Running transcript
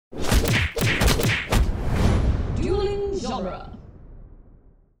genre.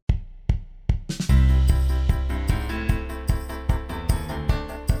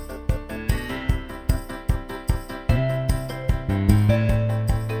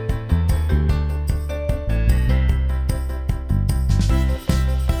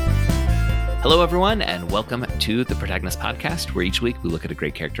 Hello, everyone, and welcome to the Protagonist Podcast, where each week we look at a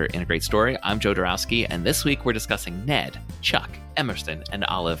great character in a great story. I'm Joe Dorowski, and this week we're discussing Ned, Chuck, Emerson, and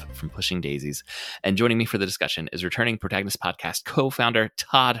Olive from Pushing Daisies. And joining me for the discussion is returning Protagonist Podcast co-founder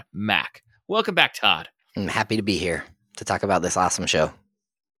Todd Mack. Welcome back, Todd. I'm happy to be here to talk about this awesome show.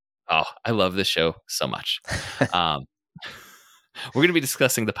 Oh, I love this show so much. We're going to be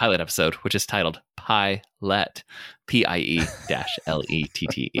discussing the pilot episode, which is titled Pie-Let, P-I-E-L-E-T-T-E.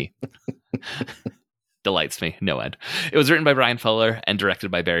 Delights me, no end. It was written by Brian Fuller and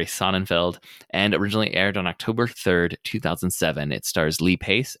directed by Barry Sonnenfeld and originally aired on October 3rd, 2007. It stars Lee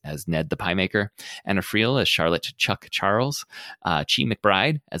Pace as Ned the Pie Maker, Anna Friel as Charlotte Chuck Charles, Chi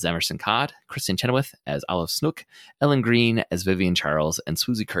McBride as Emerson Codd, Kristen Chenoweth as Olive Snook, Ellen Green as Vivian Charles, and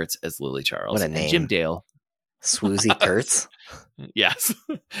Swoosie Kurtz as Lily Charles. What a name. And Jim Dale. Swoosie Kurtz? Yes.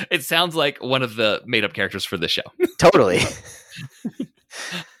 It sounds like one of the made-up characters for this show. Totally.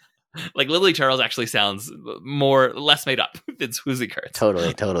 Like Lily Charles actually sounds less made up than Swoosie Kurtz.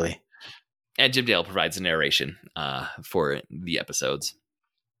 Totally. And Jim Dale provides a narration for the episodes.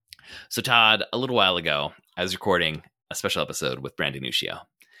 So Todd, a little while ago, I was recording a special episode with Brandon Nuccio,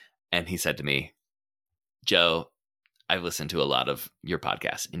 and he said to me, Joe, I've listened to a lot of your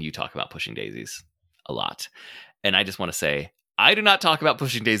podcasts, and you talk about Pushing Daisies a lot. And I just want to say, I do not talk about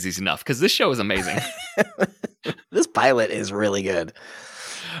Pushing Daisies enough, because this show is amazing. This pilot is really good.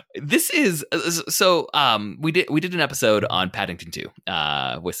 This is so. We did an episode on Paddington 2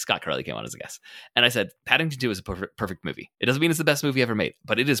 with Scott Carley came on as a guest, and I said Paddington 2 is a perfect movie. It doesn't mean it's the best movie ever made,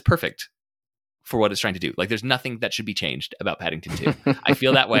 but it is perfect for what it's trying to do. Like, there's nothing that should be changed about Paddington 2. I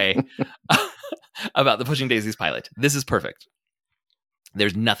feel that way about the Pushing Daisies pilot. This is perfect.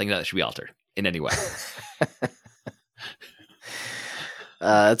 There's nothing that should be altered in any way.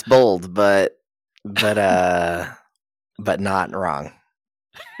 It's bold, but not wrong.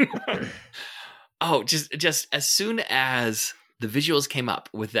 Oh, just as soon as the visuals came up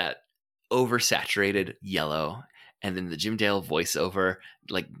with that oversaturated yellow, and then the Jim Dale voiceover,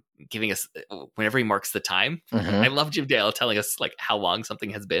 like giving us whenever he marks the time. Mm-hmm. I love Jim Dale telling us like how long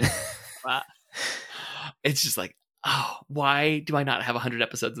something has been. It's just like, oh, why do I not have 100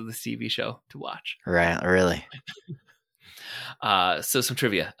 episodes of this TV show to watch? Right, really. So some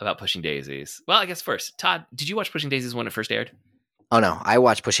trivia about Pushing Daisies. Well, I guess first, Todd, did you watch Pushing Daisies when it first aired? Oh, no. I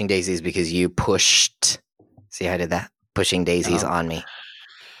watched Pushing Daisies because you pushed... See how I did that? Pushing Daisies on me.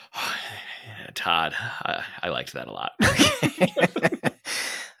 Todd, I liked that a lot.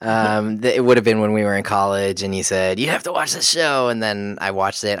 It would have been when we were in college and you said, you have to watch this show. And then I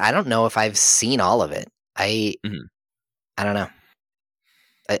watched it. I don't know if I've seen all of it. I don't know.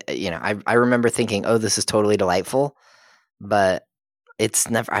 I remember thinking, oh, this is totally delightful. But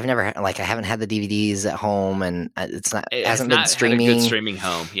I've never I haven't had the DVDs at home, and it hasn't been streaming. Had a good streaming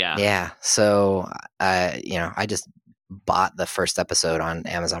home, yeah. Yeah. So, I just bought the first episode on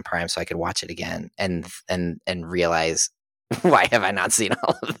Amazon Prime so I could watch it again and realize, why have I not seen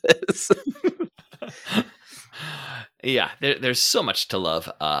all of this? Yeah, there's so much to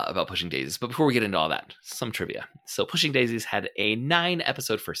love about Pushing Daisies. But before we get into all that, some trivia. So Pushing Daisies had a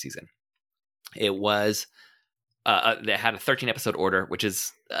 9-episode first season. It was... they had a 13-episode order, which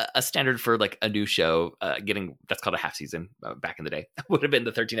is a standard for like a new show. That's called a half season back in the day. Would have been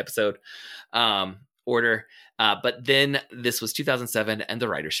the 13-episode order. But then this was 2007, and the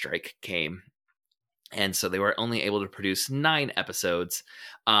writer's strike came, and so they were only able to produce 9 episodes.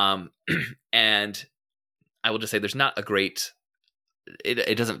 And I will just say, there's not a great.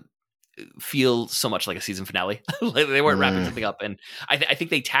 It doesn't feel so much like a season finale. Like they weren't wrapping something up, and I think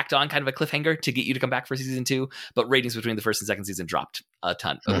they tacked on kind of a cliffhanger to get you to come back for season 2, but ratings between the first and second season dropped a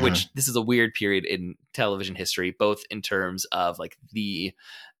ton, which this is a weird period in television history, both in terms of like the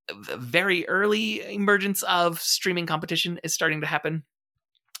very early emergence of streaming competition is starting to happen,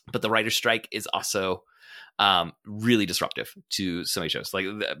 but the writer's strike is also really disruptive to so many shows. Like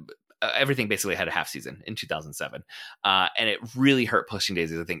everything basically had a half season in 2007. And it really hurt Pushing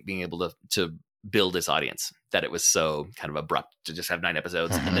Daisies, I think, being able to build this audience, that it was so kind of abrupt to just have 9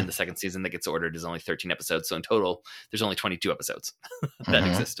 episodes. And then the second season that gets ordered is only 13 episodes. So in total, there's only 22 episodes that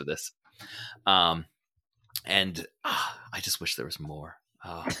exist of this. And I just wish there was more.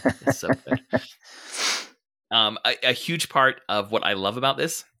 Oh, it's so good. A huge part of what I love about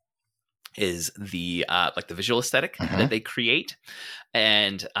this is the like the visual aesthetic that they create.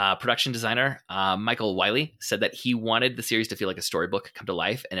 And production designer Michael Wiley said that he wanted the series to feel like a storybook come to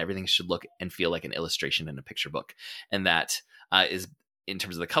life, and everything should look and feel like an illustration in a picture book. And that is in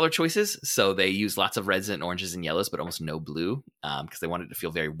terms of the color choices. So they use lots of reds and oranges and yellows, but almost no blue because they wanted it to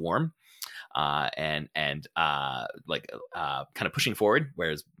feel very warm and kind of pushing forward,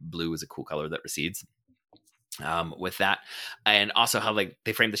 whereas blue is a cool color that recedes. With that, and also how like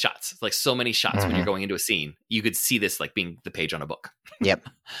they frame the shots, like so many shots when you're going into a scene, you could see this like being the page on a book. Yep.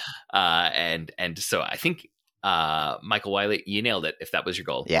 And so I think Michael Wiley, you nailed it if that was your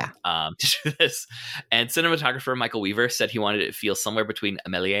goal. Yeah. To do this. And cinematographer Michael Weaver said he wanted it to feel somewhere between a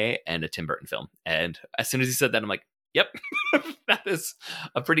Méliès and a Tim Burton film. And as soon as he said that, I'm like, yep, that is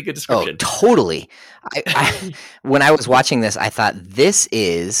a pretty good description. Oh, totally. I when I was watching this, I thought this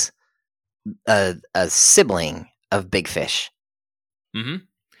is a sibling of Big Fish. Mm-hmm.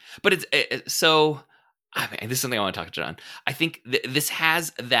 But it's so. I mean, this is something I want to talk to John. I think this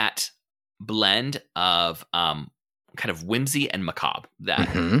has that blend of kind of whimsy and macabre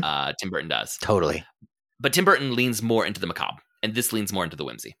that Tim Burton does. Totally. But Tim Burton leans more into the macabre, and this leans more into the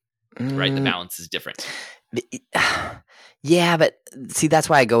whimsy. Right? The balance is different. Yeah, but see, that's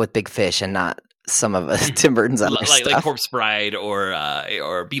why I go with Big Fish and not some of Tim Burton's other stuff. Like Corpse Bride or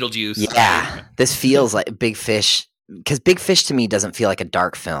Beetlejuice. Yeah, this feels like Big Fish, because Big Fish to me doesn't feel like a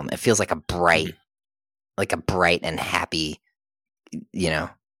dark film. It feels like a bright and happy,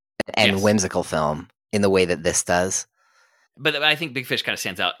 and whimsical film in the way that this does. But I think Big Fish kind of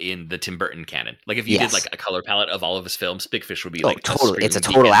stands out in the Tim Burton canon. Like if you did like a color palette of all of his films, Big Fish would be totally. It's a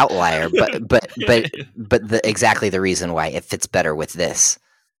total outlier, but exactly the reason why it fits better with this.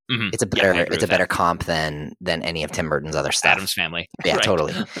 Mm-hmm. It's a better comp than any of Tim Burton's other stuff. Addams Family. Yeah, right.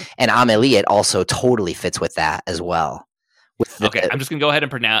 Totally. And Amélie, it also totally fits with that as well. Okay, I'm just going to go ahead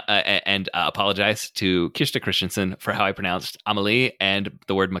and pronounce apologize to Kirsta Christensen for how I pronounced Amélie and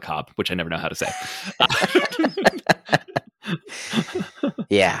the word macabre, which I never know how to say.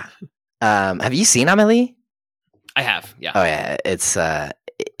 Yeah. Have you seen Amélie? I have. Yeah. Oh yeah. It's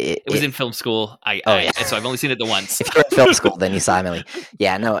it was in film school. So I've only seen it the once. If you're in film school, then you saw Amélie.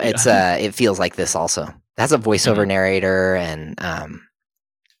 Yeah. No. It's it feels like this also. It has a voiceover narrator and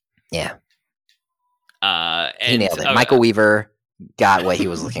yeah. He nailed it. Michael Weaver got what he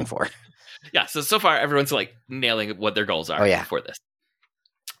was looking for. Yeah. So far, everyone's like nailing what their goals are for this.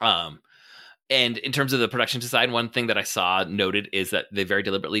 And in terms of the production design, one thing that I saw noted is that they very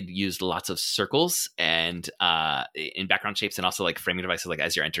deliberately used lots of circles and in background shapes, and also like framing devices. Like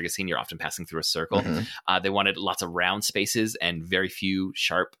as you're entering a scene, you're often passing through a circle. Mm-hmm. They wanted lots of round spaces and very few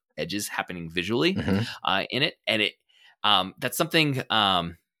sharp edges happening visually in it. And it that's something.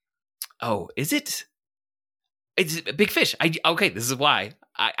 Is it? It's Big Fish. This is why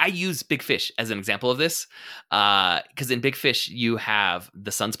I use Big Fish as an example of this. Because in Big Fish, you have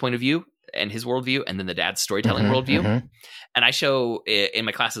the son's point of view and his worldview, and then the dad's storytelling worldview. And I show in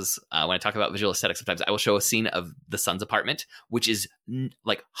my classes, when I talk about visual aesthetics, sometimes I will show a scene of the son's apartment, which is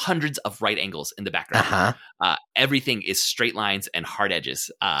like hundreds of right angles in the background. Everything is straight lines and hard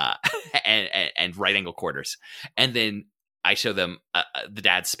edges and right angle quarters. And then I show them the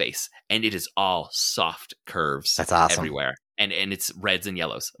dad's space, and it is all soft curves. That's awesome. Everywhere. And it's reds and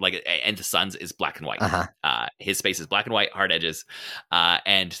yellows, and the son's is black and white. His space is black and white, hard edges,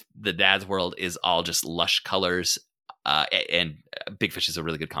 and the dad's world is all just lush colors. And Big Fish is a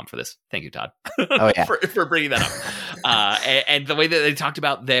really good comp for this. Thank you, Todd, for bringing that up. And the way that they talked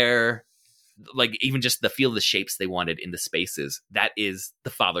about their, like even just the feel of the shapes they wanted in the spaces, that is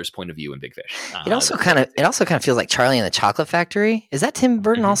the father's point of view in Big Fish. It also kind of feels like Charlie and the Chocolate Factory. Is that Tim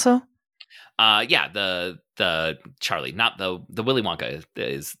Burton also? Yeah, the Charlie, not the Willy Wonka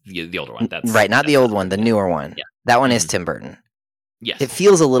is the older one. That's right, not the old one, the newer one. Yeah. That one is Tim Burton. Yes. It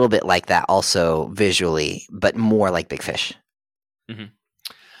feels a little bit like that also visually, but more like Big Fish.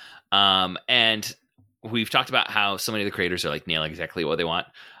 And we've talked about how so many of the creators are like nailing exactly what they want.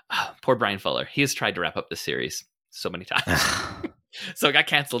 Poor Brian Fuller. He has tried to wrap up this series so many times. So it got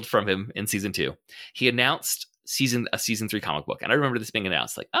canceled from him in season 2. He announced a season 3 comic book, and I remember this being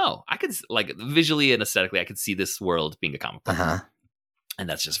announced like, oh, I could like visually and aesthetically I could see this world being a comic book, and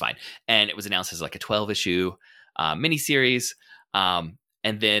that's just fine. And it was announced as like a 12-issue miniseries, and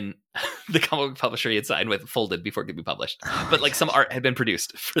then the comic book publisher he had signed with folded before it could be published. But like some art had been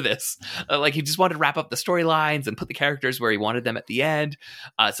produced for this. Like he just wanted to wrap up the storylines and put the characters where he wanted them at the end.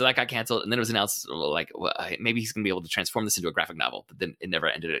 So that got canceled, and then it was announced like maybe he's going to be able to transform this into a graphic novel, but then it never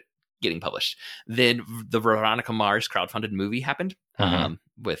ended up getting published. Then the Veronica Mars crowdfunded movie happened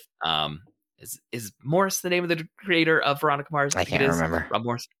with is Morris the name of the creator of Veronica Mars? I can't remember. Rob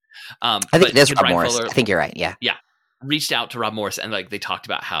Morris. I think it is Rob Brian Morris. Fuller, I think you're right. Yeah. Yeah. Reached out to Rob Morris and like they talked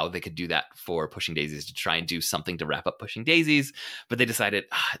about how they could do that for Pushing Daisies to try and do something to wrap up Pushing Daisies, but they decided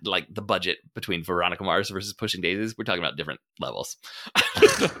like the budget between Veronica Mars versus Pushing Daisies, we're talking about different levels.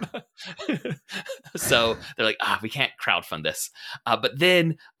 So they're like, we can't crowdfund this. But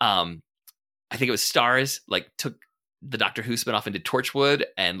then I think it was Starz like took the Doctor Who spinoff into Torchwood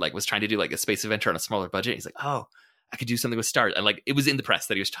and like was trying to do like a space adventure on a smaller budget. He's like, I could do something with Starz. And like, it was in the press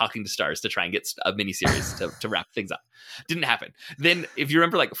that he was talking to Starz to try and get a miniseries to wrap things up. Didn't happen. Then if you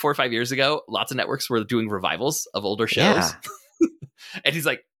remember like 4 or 5 years ago, lots of networks were doing revivals of older shows. Yeah. And he's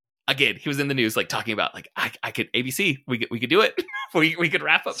like, again, he was in the news, like talking about like, I could ABC, we could do it. we could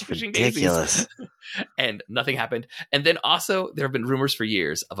wrap up Pushing Daisies. And nothing happened. And then also there have been rumors for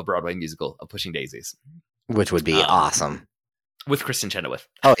years of a Broadway musical of Pushing Daisies. Which would be awesome. With Kristen Chenoweth.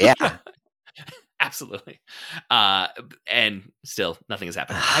 Oh yeah. Absolutely. And still nothing has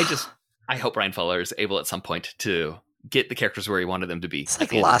happened. I hope Brian Fuller is able at some point to get the characters where he wanted them to be. It's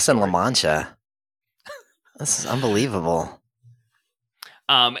like Lost in La Mancha. This is unbelievable.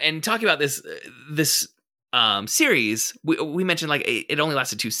 And talking about this series, we mentioned like it only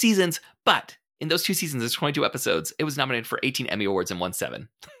lasted 2 seasons, but in those 2 seasons, there's 22 episodes. It was nominated for 18 Emmy Awards and won 7.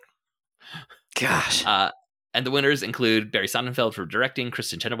 Gosh. And the winners include Barry Sonnenfeld for directing,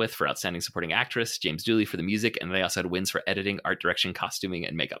 Kristen Chenoweth for Outstanding Supporting Actress, James Dooley for the music, and they also had wins for editing, art direction, costuming,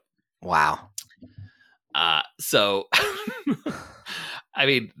 and makeup. Wow. So, I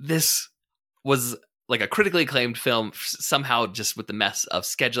mean, this was like a critically acclaimed film somehow just with the mess of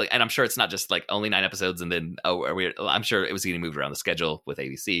scheduling. And I'm sure it's not just like only 9 episodes and then, I'm sure it was getting moved around the schedule with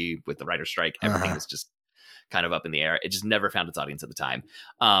ABC, with the writer's strike. Everything was just kind of up in the air. It just never found its audience at the time.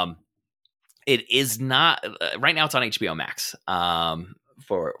 It is not right now. It's on HBO Max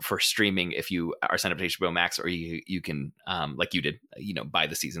for streaming. If you are signed up to HBO Max, or you can like you did, buy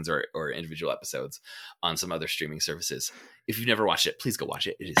the seasons or individual episodes on some other streaming services. If you've never watched it, please go watch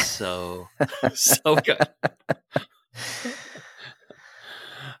it. It is so so good.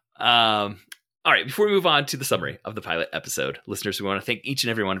 All right, before we move on to the summary of the pilot episode, listeners, we want to thank each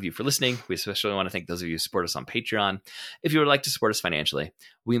and every one of you for listening. We especially want to thank those of you who support us on Patreon. If you would like to support us financially,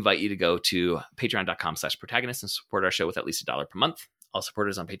 we invite you to go to patreon.com/protagonist and support our show with at least $1 per month. All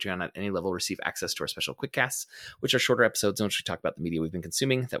supporters on Patreon at any level receive access to our special quickcasts, which are shorter episodes in which we talk about the media we've been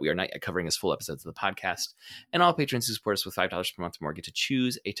consuming that we are not yet covering as full episodes of the podcast. And all patrons who support us with $5 per month or more get to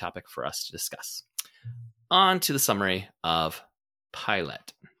choose a topic for us to discuss. On to the summary of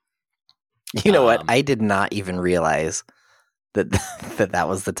pilot. You know what? I did not even realize that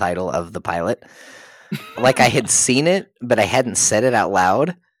was the title of the pilot. Like I had seen it, but I hadn't said it out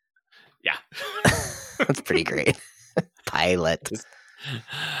loud. Yeah. That's pretty great. Pilot.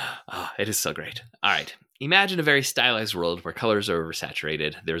 It is so great. All right. Imagine a very stylized world where colors are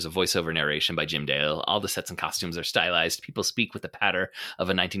oversaturated. There's a voiceover narration by Jim Dale. All the sets and costumes are stylized. People speak with the patter of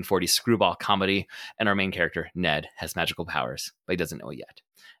a 1940s screwball comedy. And our main character, Ned, has magical powers, but he doesn't know it yet.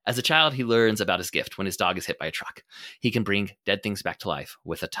 As a child, he learns about his gift when his dog is hit by a truck. He can bring dead things back to life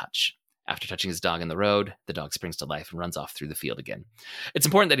with a touch. After touching his dog in the road, the dog springs to life and runs off through the field again. It's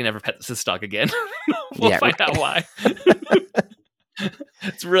important that he never pets his dog again. We'll find out why.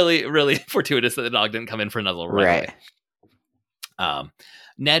 It's really, really fortuitous that the dog didn't come in for another run. Right.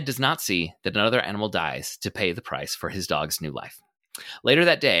 Ned does not see that another animal dies to pay the price for his dog's new life. Later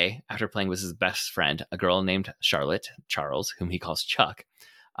that day, after playing with his best friend, a girl named Charles, whom he calls Chuck,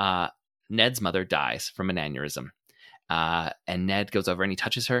 Ned's mother dies from an aneurysm. And Ned goes over and he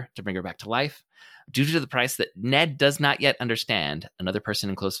touches her to bring her back to life. Due to the price that Ned does not yet understand, another person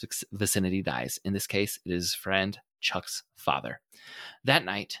in close vicinity dies. In this case, it is friend Chuck's father. That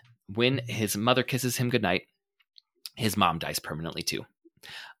night, when his mother kisses him goodnight, his mom dies permanently too.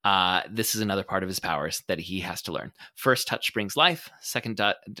 This is another part of his powers that he has to learn. First touch brings life. Second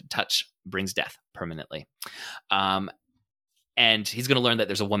touch brings death permanently. And he's going to learn that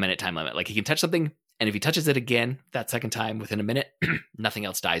there's a 1 minute time limit. Like he can touch something, and if he touches it again that second time within a minute, nothing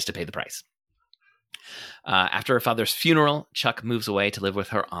else dies to pay the price. After her father's funeral, Chuck moves away to live with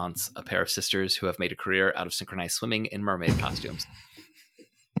her aunts, a pair of sisters who have made a career out of synchronized swimming in mermaid costumes.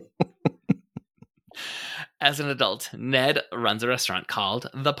 As an adult, Ned runs a restaurant called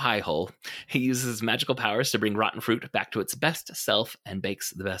The Pie Hole. He uses his magical powers to bring rotten fruit back to its best self and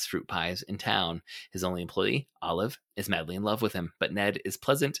bakes the best fruit pies in town. His only employee, Olive, is madly in love with him, but Ned is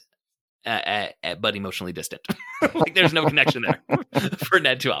pleasant but emotionally distant. Like there's no connection there for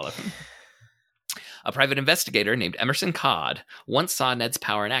Ned to Olive. A private investigator named Emerson Codd once saw Ned's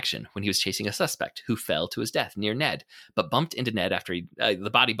power in action when he was chasing a suspect who fell to his death near Ned, but bumped into Ned after the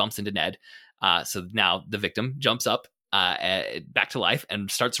body bumps into Ned. So now the victim jumps up back to life and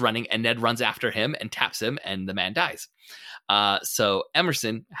starts running, and Ned runs after him and taps him, and the man dies. So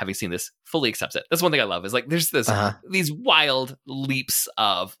Emerson, having seen this, fully accepts it. That's one thing I love, is like there's these wild leaps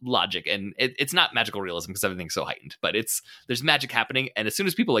of logic, and it's not magical realism because everything's so heightened, but there's magic happening, and as soon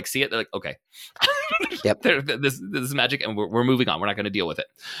as people like see it, they're like, okay, yep, this is magic, and we're moving on. We're not going to deal with it,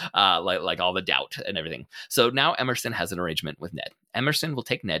 like all the doubt and everything. So now Emerson has an arrangement with Ned. Emerson will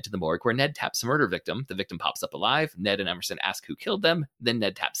take Ned to the morgue, where Ned taps a murder victim. The victim pops up alive. Ned and Emerson ask who killed them. Then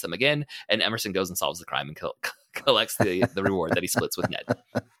Ned taps them again, and Emerson goes and solves the crime and collects the reward that he splits with Ned.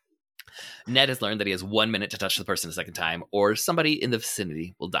 Ned has learned that he has 1 minute to touch the person a second time, or somebody in the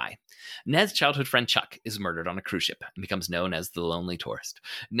vicinity will die. Ned's childhood friend Chuck is murdered on a cruise ship and becomes known as the Lonely Tourist.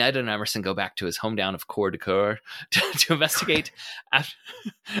 Ned and Emerson go back to his hometown of Coeur d'Coeur to investigate.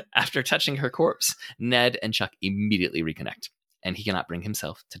 After touching her corpse, Ned and Chuck immediately reconnect, and he cannot bring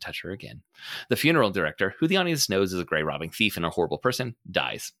himself to touch her again. The funeral director, who the audience knows is a grave-robbing thief and a horrible person,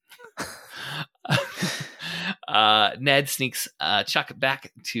 dies. Ned sneaks Chuck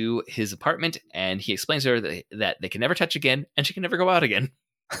back to his apartment, and he explains to her that they can never touch again, and she can never go out again.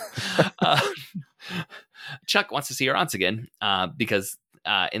 Chuck wants to see her aunts again, because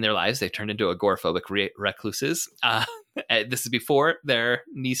in their lives they've turned into agoraphobic recluses. This is before their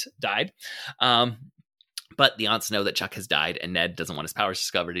niece died. But the aunts know that Chuck has died, and Ned doesn't want his powers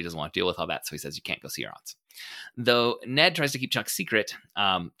discovered. He doesn't want to deal with all that, so he says you can't go see your aunts. Though Ned tries to keep Chuck secret,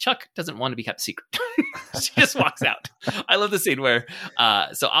 Chuck doesn't want to be kept secret. She just walks out. I love the scene where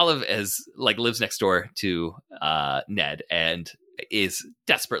so Olive lives next door to Ned and is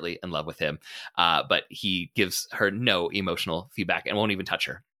desperately in love with him, but he gives her no emotional feedback and won't even touch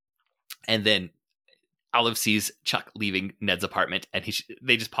her. And then Olive sees Chuck leaving Ned's apartment, and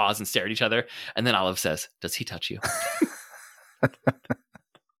they just pause and stare at each other. And then Olive says, "Does he touch you?"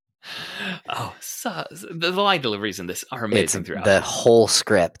 So the line deliveries in this are amazing throughout. The whole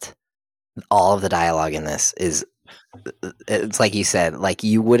script, all of the dialogue in this it's like you said, like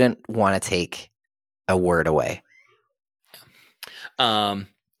you wouldn't want to take a word away.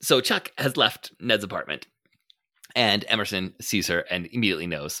 So Chuck has left Ned's apartment, and Emerson sees her and immediately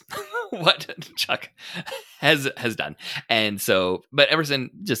knows what Chuck has done. And so, but Emerson,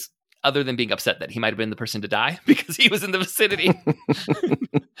 just other than being upset that he might have been the person to die because he was in the vicinity,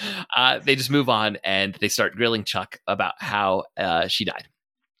 they just move on and they start grilling Chuck about how she died.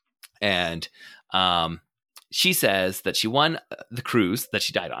 And she says that she won the cruise that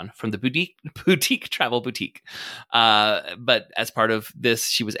she died on from the boutique travel boutique. But as part of this,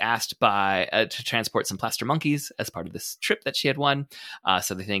 she was asked to transport some plaster monkeys as part of this trip that she had won.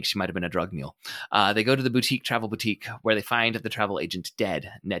 So they think she might have been a drug mule. They go to the travel boutique where they find the travel agent dead.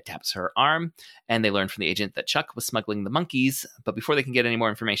 Ned taps her arm, and they learn from the agent that Chuck was smuggling the monkeys. But before they can get any more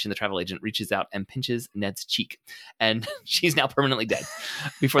information, the travel agent reaches out and pinches Ned's cheek. And she's now permanently dead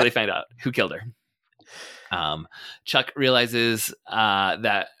before they find out who killed her. Chuck realizes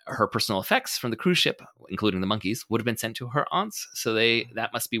that her personal effects from the cruise ship, including the monkeys, would have been sent to her aunts, so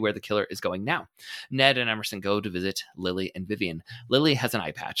that must be where the killer is going now. Ned and Emerson go to visit Lily and Vivian. Lily has an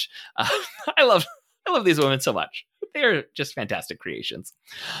eye patch. I love these women so much. They're just fantastic creations.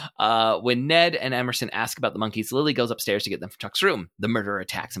 When Ned and Emerson ask about the monkeys, Lily goes upstairs to get them from Chuck's room. The murderer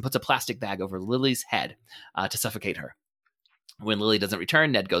attacks and puts a plastic bag over Lily's head to suffocate her. When Lily doesn't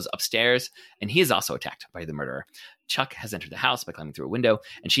return, Ned goes upstairs, and he is also attacked by the murderer. Chuck has entered the house by climbing through a window,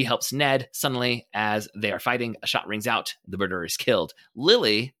 and she helps Ned. Suddenly, as they are fighting, a shot rings out. The murderer is killed.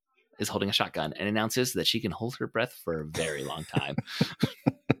 Lily is holding a shotgun and announces that she can hold her breath for a very long time.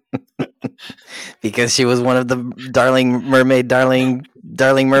 Because she was one of the darling mermaid darlings.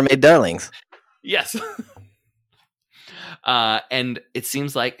 Yes. And it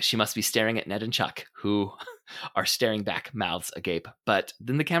seems like she must be staring at Ned and Chuck, who are staring back, mouths agape. But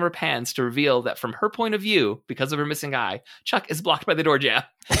then the camera pans to reveal that from her point of view, because of her missing eye, Chuck is blocked by the door jam,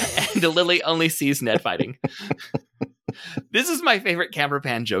 and Lily only sees Ned fighting. This is my favorite camera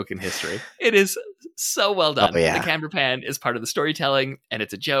pan joke in history. It is so well done. Oh, yeah. The camera pan is part of the storytelling, and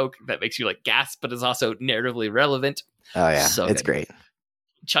it's a joke that makes you like gasp, but is also narratively relevant. Oh yeah, so it's good. Great.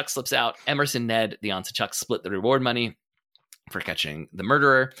 Chuck slips out. Emerson, Ned, the aunts of Chuck split the reward money for catching the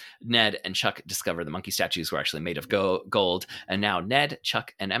murderer. Ned and Chuck discover the monkey statues were actually made of gold, and now Ned,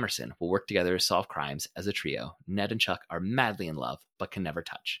 Chuck, and Emerson will work together to solve crimes as a trio. Ned and Chuck are madly in love, but can never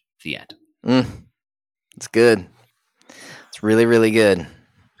touch. The end. It's good. It's really, really good.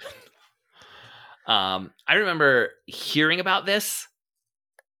 I remember hearing about this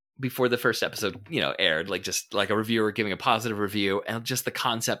before the first episode, aired, just like a reviewer giving a positive review, and just the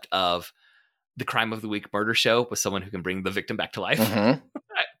concept of the Crime of the Week murder show with someone who can bring the victim back to life. Mm-hmm.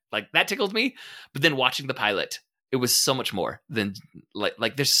 Like that tickled me. But then watching the pilot it was so much more than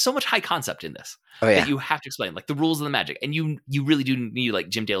like there's so much high concept in this that you have to explain, like the rules of the magic, and you really do need like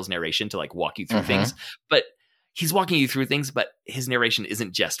Jim Dale's narration to like walk you through things, but he's walking you through things, but his narration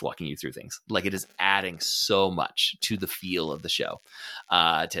isn't just walking you through things. Like it is adding so much to the feel of the show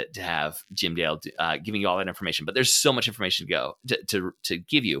to have Jim Dale giving you all that information. But there's so much information to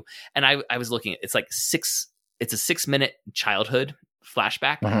give you. And I was looking at it's a 6-minute childhood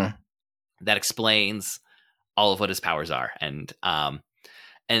flashback that explains all of what his powers are. And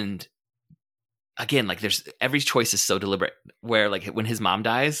again, like there's every choice is so deliberate where like when his mom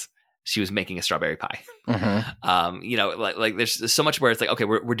dies, she was making a strawberry pie. You know, like there's so much where it's like, okay,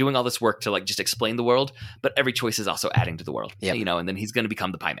 we're doing all this work to like just explain the world, but every choice is also adding to the world, you know, and then he's going to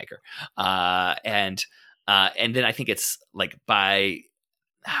become the pie maker. And then I think it's like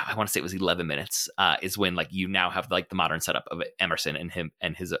I want to say it was 11 minutes is when like you now have like the modern setup of Emerson and him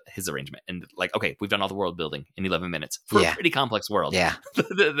and his arrangement. And like, okay, we've done all the world building in 11 minutes for a pretty complex world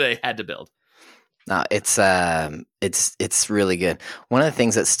that they had to build. No, it's really good. One of the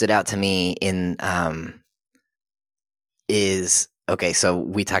things that stood out to me in is okay. So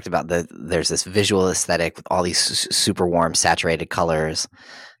we talked about there's this visual aesthetic with all these super warm, saturated colors,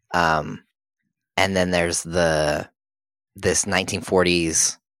 and then there's this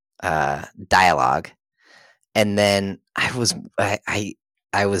 1940s dialogue, and then I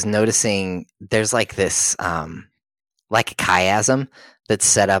was noticing there's like this like a chiasm that's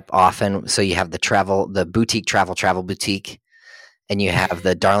set up often. So you have the boutique travel boutique, and you have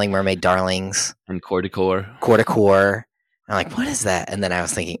the Darling Mermaid Darlings and Core Decor. I'm like, what is that? And then I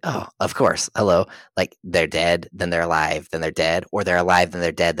was thinking, oh, of course, hello. Like they're dead, then they're alive, then they're dead, or they're alive, then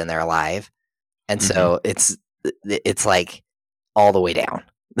they're dead, then they're alive. And so it's like all the way down.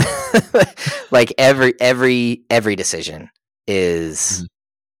 Like every decision is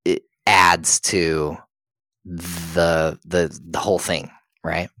it adds to the whole thing,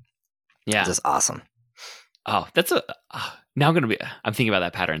 right? Yeah, just awesome. Oh, that's now I'm thinking about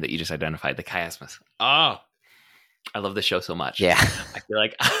that pattern that you just identified, the chiasmus. Oh, I love this show so much. Yeah, I feel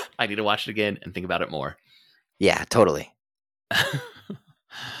like I need to watch it again and think about it more. Yeah, totally.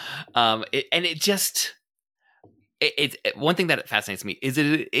 One thing that fascinates me is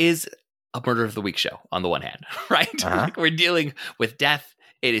it is a murder of the week show on the one hand, right? Like we're dealing with death.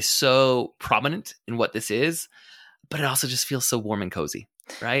 It is so prominent in what this is, but it also just feels so warm and cozy,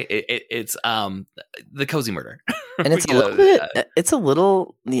 right? It's the cozy murder, and it's a little bit. It's a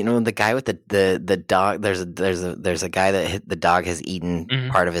little, you know, the guy with the dog. There's a guy that the dog has eaten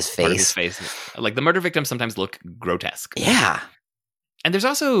part of his face. Like the murder victims sometimes look grotesque. Yeah, and there's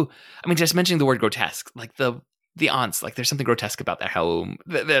also, I mean, just mentioning the word grotesque, like the aunts, like there's something grotesque about their home,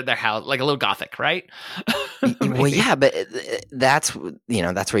 their house, like a little gothic, right? Well, yeah, but that's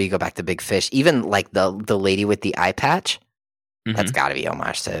where you go back to Big Fish. Even like the lady with the eye patch, that's got to be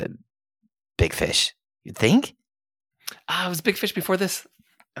homage to Big Fish. You'd think? Was Big Fish before this?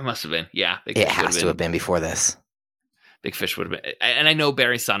 It must have been. Yeah, it has to have been before this. Big Fish would have been, and I know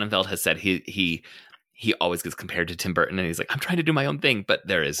Barry Sonnenfeld has said he always gets compared to Tim Burton, and he's like, I'm trying to do my own thing, but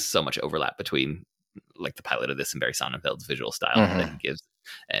there is so much overlap between like the pilot of this and Barry Sonnenfeld's visual style that he gives,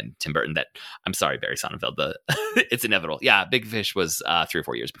 and Tim Burton, that I'm sorry, Barry Sonnenfeld, it's inevitable. Yeah, Big Fish was 3 or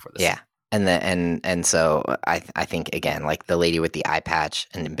 4 years before this. Yeah, and so I think again, like the lady with the eye patch,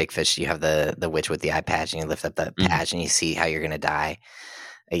 and in Big Fish you have the witch with the eye patch, and you lift up the patch and you see how you're gonna die.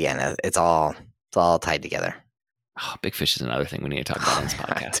 Again, it's all tied together. Oh, Big Fish is another thing we need to talk about on this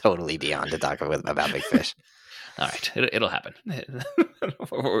podcast. Totally beyond to talk about Big Fish. All right, it'll happen.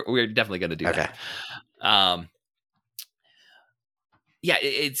 We're definitely going to do that. Yeah,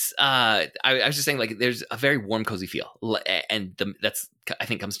 it's. I was just saying, like, there's a very warm, cozy feel, and that's I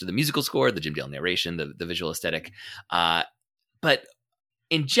think comes to the musical score, the Jim Dale narration, the visual aesthetic. But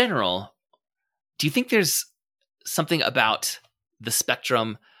in general, do you think there's something about the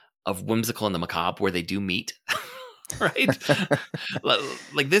spectrum of whimsical and the macabre where they do meet? Right,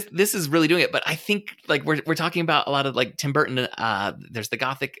 like this is really doing it. But I think like we're talking about a lot of like Tim Burton. There's the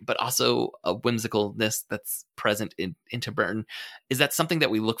gothic, but also a whimsicalness that's present in Tim Burton. Is that something that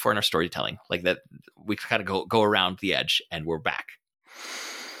we look for in our storytelling? Like that we kind of go around the edge and we're back.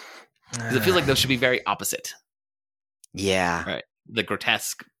 Because it feels like those should be very opposite. Yeah, right. The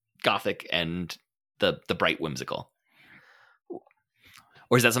grotesque gothic and the bright whimsical.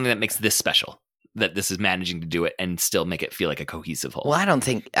 Or is that something that makes this special? That this is managing to do it and still make it feel like a cohesive whole. Well, I don't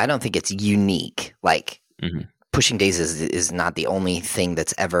think it's unique. Like Pushing Daisies is not the only thing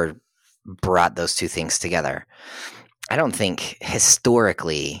that's ever brought those two things together. I don't think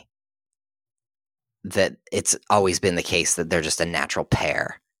historically that it's always been the case that they're just a natural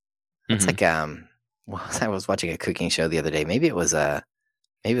pair. It's like I was watching a cooking show the other day. Maybe it was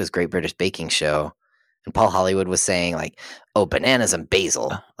Great British Baking Show, and Paul Hollywood was saying like, "Oh, bananas and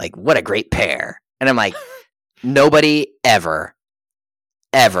basil, like what a great pair." And I'm like, nobody ever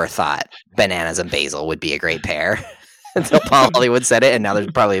thought bananas and basil would be a great pair until Paul Hollywood said it, and now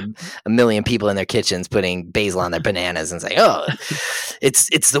there's probably a million people in their kitchens putting basil on their bananas and saying, "Oh,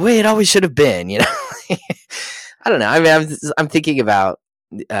 it's the way it always should have been." You know, I don't know. I mean, I'm thinking about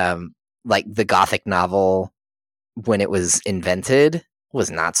like the Gothic novel when it was invented was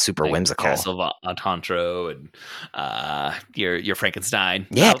not super like whimsical. Castle of Otranto and your Frankenstein.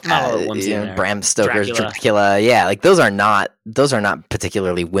 Yeah, Bram Stoker's Dracula. Yeah, like those are not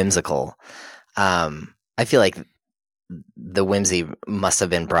particularly whimsical. I feel like the whimsy must have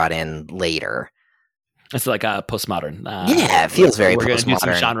been brought in later. It's like a postmodern. Yeah, it feels very postmodern. We're going to do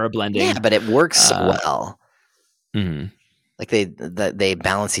some genre blending. Yeah, but it works so well. Mm-hmm. Like they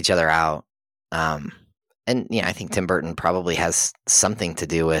balance each other out. And yeah, I think Tim Burton probably has something to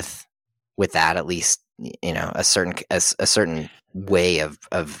do with that, at least, you know, a certain way of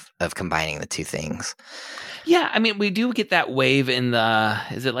combining the two things. Yeah, I mean, we do get that wave in the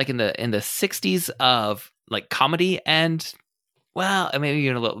 60s of like comedy and, well, maybe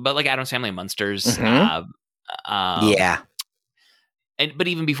even a little, but like Addams Family and Munsters. Mm-hmm. Yeah. But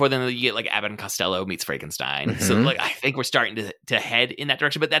even before then, you get like Abbott and Costello meets Frankenstein. Mm-hmm. So like I think we're starting to head in that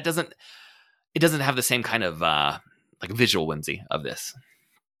direction, but it doesn't have the same kind of like visual whimsy of this.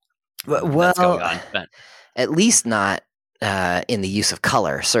 Well, that's going on, but at least not in the use of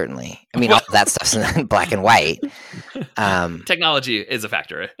color. Certainly, I mean, all that stuff's in black and white. Technology is a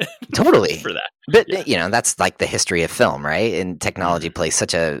factor, totally for that. But you know, that's like the history of film, right? And technology plays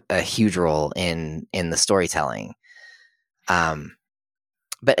such a huge role in the storytelling.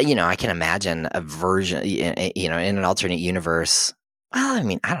 But you know, I can imagine a version, you know, in an alternate universe. Well, I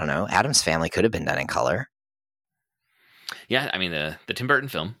mean, I don't know. Addams Family could have been done in color. Yeah, I mean, the Tim Burton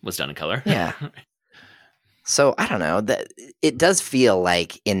film was done in color. Yeah. So I don't know. That it does feel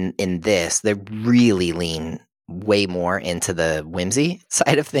like in this they really lean way more into the whimsy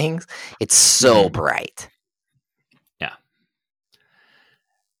side of things. It's so bright. Yeah.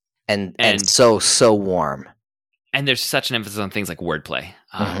 And so warm. And there's such an emphasis on things like wordplay.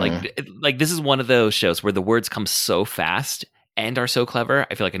 Like this is one of those shows where the words come so fast and are so clever.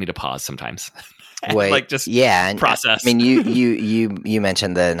 I feel like I need to pause sometimes. Wait, like just process. I mean, you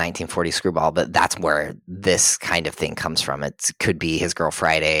mentioned the 1940 Screwball, but that's where this kind of thing comes from. It could be His Girl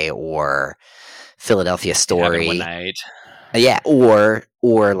Friday or Philadelphia Story. One Night. Yeah, or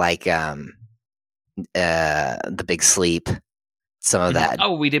like The Big Sleep. Some of that.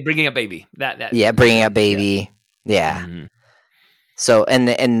 Oh, we did Bringing Up Baby. That. Yeah, Bringing Up Baby. Yeah. Mm-hmm. So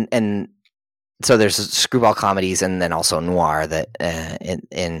and so there's screwball comedies and then also noir that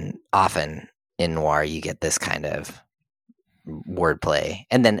often in noir you get this kind of wordplay,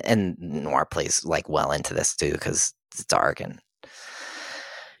 and noir plays like well into this too because it's dark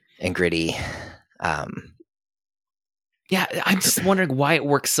and gritty. Yeah, I'm just wondering why it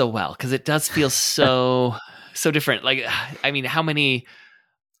works so well because it does feel so different. Like, I mean, how many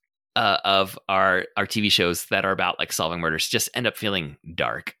of our TV shows that are about like solving murders just end up feeling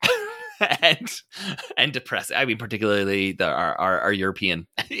dark and depressing? I mean, particularly our European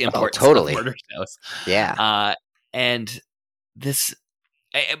imports of murder shows. Yeah, and this,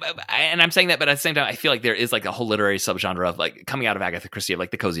 and I'm saying that, but at the same time, I feel like there is like a whole literary subgenre of like coming out of Agatha Christie of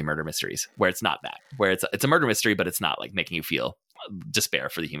like the cozy murder mysteries, where it's not that, where it's a murder mystery, but it's not like making you feel despair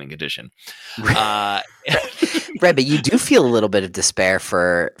for the human condition. Right, but you do feel a little bit of despair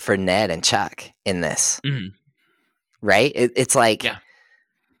for Ned and Chuck in this, right? It's like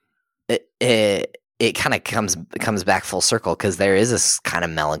it kind of comes back full circle because there is this kind of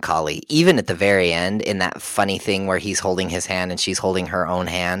melancholy, even at the very end, in that funny thing where he's holding his hand and she's holding her own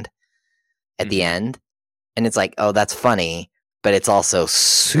hand at the end, and it's like, oh, that's funny, but it's also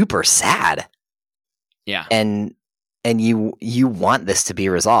super sad. Yeah, and you want this to be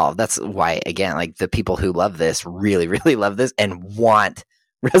resolved. That's why, again, like the people who love this really, really love this and want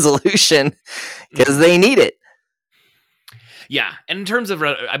resolution because they need it. Yeah, and in terms of,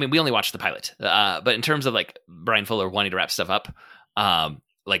 I mean, we only watched the pilot, but in terms of like Brian Fuller wanting to wrap stuff up,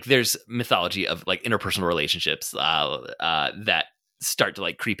 like there's mythology of like interpersonal relationships that start to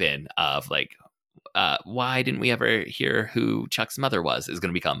like creep in of like, why didn't we ever hear who Chuck's mother was is going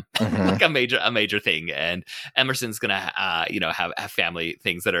to become like a major thing, and Emerson's going to have family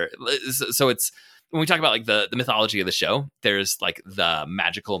things that are so it's when we talk about like the mythology of the show, there's like the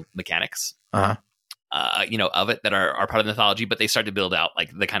magical mechanics of it that are part of the mythology, but they start to build out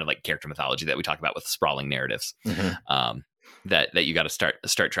like the kind of like character mythology that we talk about with sprawling narratives. that you got to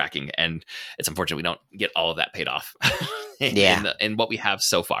start tracking, and it's unfortunate we don't get all of that paid off in what we have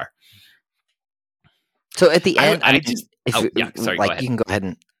so far. So at the end, sorry, like, go ahead. You can go ahead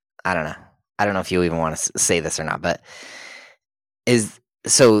and I don't know if you even want to say this or not, but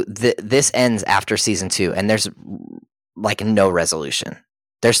this ends after season 2, and there's like no resolution.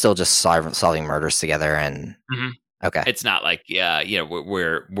 They're still just solving murders together, and okay, it's not like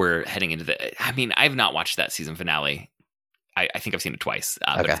we're heading into the. I mean, I've not watched that season finale. I think I've seen it twice,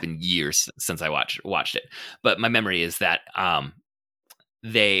 but it's been years since I watched it. But my memory is that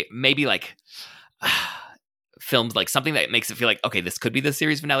they maybe like filmed like something that makes it feel like, okay, this could be the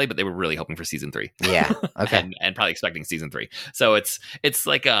series finale, but they were really hoping for season 3. Yeah, okay, and probably expecting season 3. So it's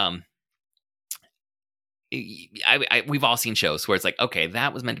like we've all seen shows where it's like, okay,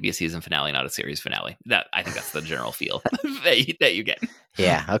 that was meant to be a season finale, not a series finale. That I think that's the general feel that you get.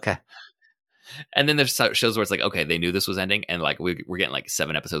 Yeah, okay. And then there's shows where it's like, okay, they knew this was ending, and like we're getting like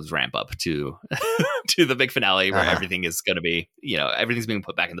 7 episodes ramp up to to the big finale where everything is going to be, everything's being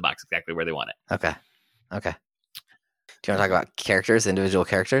put back in the box exactly where they want it. Okay. Do you want to talk about characters, individual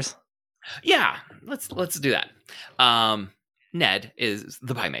characters? Yeah, let's do that. Ned is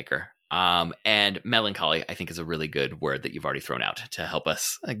the pie maker. And melancholy, I think, is a really good word that you've already thrown out to help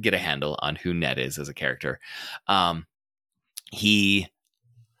us get a handle on who Ned is as a character. He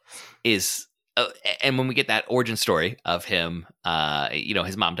is. And when we get that origin story of him,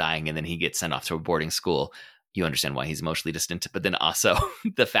 his mom dying, and then he gets sent off to a boarding school, you understand why he's emotionally distant. But then also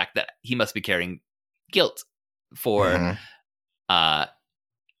the fact that he must be carrying guilt for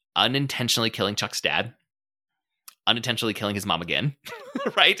unintentionally killing Chuck's dad, unintentionally killing his mom again,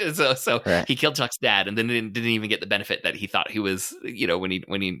 right? So right. He killed Chuck's dad, and then didn't even get the benefit that he thought he was, when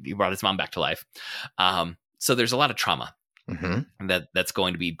he brought his mom back to life. So there's a lot of trauma. That's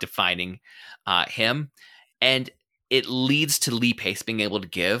going to be defining him, and it leads to Lee Pace being able to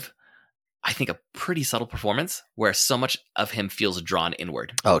give, I think, a pretty subtle performance where so much of him feels drawn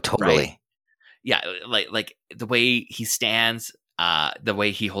inward. Oh, totally. Right? Yeah, like the way he stands, the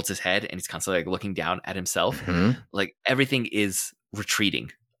way he holds his head, and he's constantly like looking down at himself. Like everything is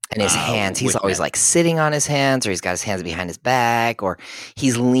retreating. And his hands, he's always like sitting on his hands, or he's got his hands behind his back, or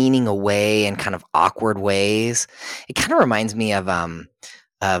he's leaning away in kind of awkward ways. It kind of reminds me of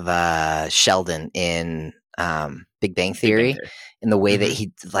Sheldon in Big Bang Theory, in the way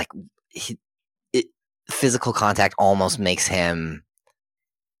that physical contact almost makes him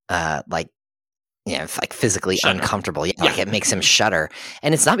physically uncomfortable. Yeah, like it makes him shudder.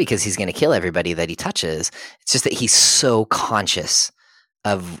 And it's not because he's going to kill everybody that he touches. It's just that he's so conscious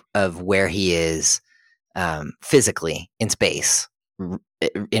of where he is physically in space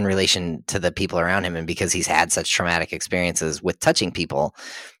in relation to the people around him, and because he's had such traumatic experiences with touching people,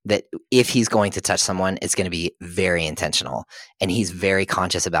 that if he's going to touch someone, it's going to be very intentional, and he's very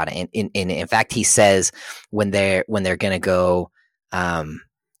conscious about it. And in fact, he says when they're going to go at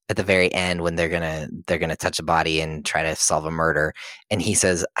the very end, when they're gonna touch a body and try to solve a murder, and he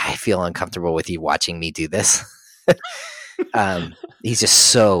says, "I feel uncomfortable with you watching me do this." He's just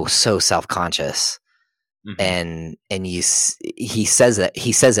so self-conscious, and he says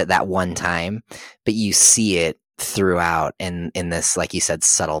it that one time, but you see it throughout in this, like you said,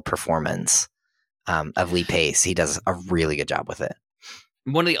 subtle performance of Lee Pace. He does a really good job with it.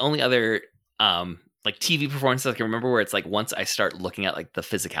 One of the only other like TV performances I can remember where it's like, once I start looking at like the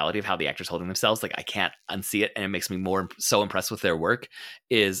physicality of how the actors holding themselves, like I can't unsee it, and it makes me so impressed with their work,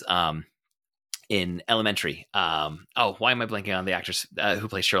 is in Elementary. Why am I blanking on the actress who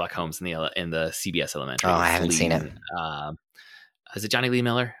plays Sherlock Holmes in the CBS Elementary? Oh, I haven't seen it. Is it Johnny Lee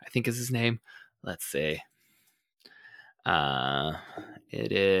Miller? I think is his name. Let's see.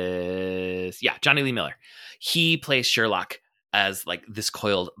 It is, Johnny Lee Miller. He plays Sherlock as like this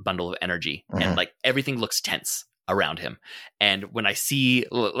coiled bundle of energy, and like everything looks tense around him. And when I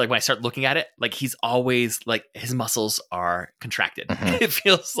start looking at it, like he's always like his muscles are contracted. It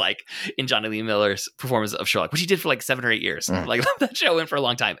feels like in Johnny Lee Miller's performance of Sherlock, which he did for like 7 or 8 years. Like that show went for a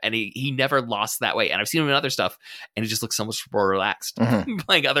long time, and he never lost that way. And I've seen him in other stuff, and he just looks so much more relaxed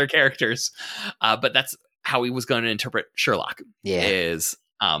playing other characters. But that's how he was going to interpret Sherlock. Is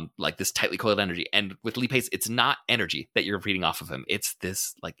like this tightly coiled energy. And with Lee Pace, it's not energy that you're reading off of him. It's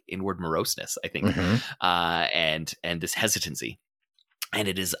this like inward moroseness, I think, and this hesitancy. And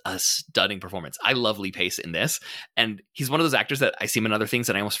it is a stunning performance. I love Lee Pace in this. And he's one of those actors that I see him in other things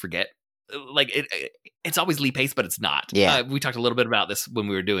and I almost forget. Like it's always Lee Pace, but it's not. Yeah. We talked a little bit about this when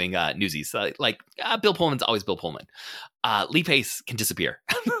we were doing Newsies. Bill Pullman's always Bill Pullman. Lee Pace can disappear,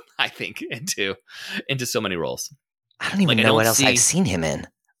 I think, into so many roles. I don't even know what else I've seen him in.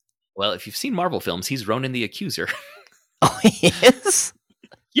 Well, if you've seen Marvel films, he's Ronan the Accuser. Oh, he is?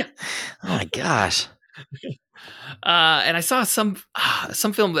 Yeah. Oh my gosh. And I saw some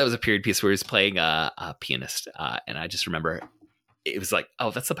film that was a period piece where he was playing a pianist, and I just remember it was like,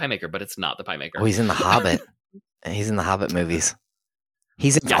 oh, that's the Pie Maker, but it's not the Pie Maker. Oh, he's in The Hobbit. He's in the Hobbit movies.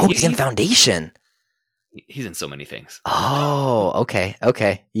 He's in Foundation. He's in so many things. Oh, okay.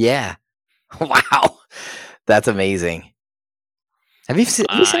 Yeah. Wow. That's amazing. Have you seen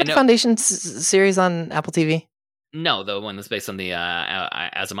the Foundation series on Apple TV? No, the one that's based on the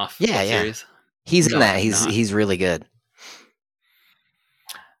Asimov series. He's in that. He's really good.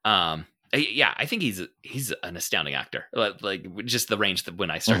 Yeah, I think he's an astounding actor. Like just the range that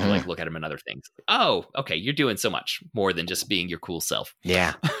when I start to like look at him in other things. Oh, okay, you're doing so much more than just being your cool self.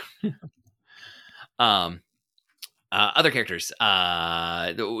 Yeah. Other characters.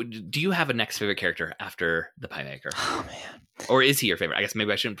 Do you have a next favorite character after the Pie Maker? Oh man. Or is he your favorite? I guess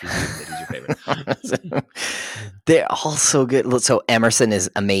maybe I shouldn't presume that he's your favorite. They're all so good. So Emerson is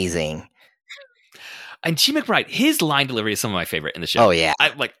amazing. And Chi McBride, his line delivery is some of my favorite in the show. Oh yeah.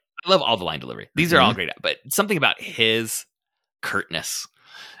 I love all the line delivery. These are all great, but something about his curtness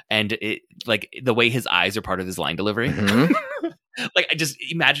and it, like the way his eyes are part of his line delivery. Like I just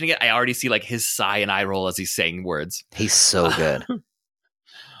imagining it, I already see like his sigh and eye roll as he's saying words. He's so good.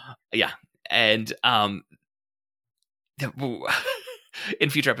 Yeah. And in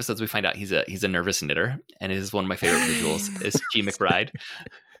future episodes we find out he's a nervous knitter, and it is one of my favorite visuals is Chi McBride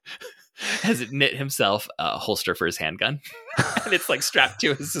has knit himself a holster for his handgun, and it's like strapped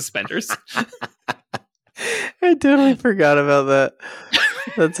to his suspenders. I totally forgot about that.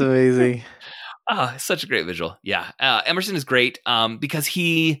 That's amazing. Such a great visual. Yeah. Emerson is great because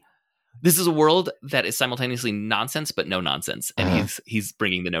this is a world that is simultaneously nonsense, but no nonsense. And he's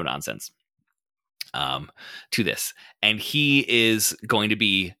bringing the no nonsense to this. And he is going to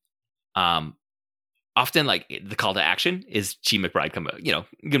be often like the call to action is Chi McBride going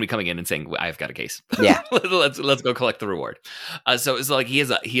to be coming in and saying, I've got a case. Yeah. let's go collect the reward. So it's like he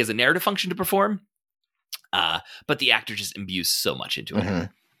has a narrative function to perform, but the actor just imbues so much into it.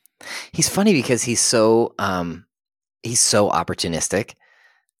 He's funny because he's so opportunistic,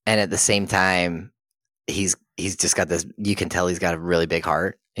 and at the same time, he's just got this. You can tell he's got a really big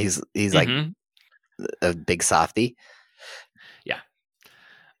heart. He's like a big softie. Yeah,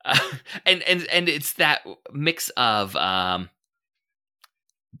 and it's that mix of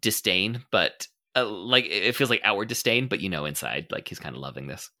disdain, but like it feels like outward disdain, but inside, like he's kind of loving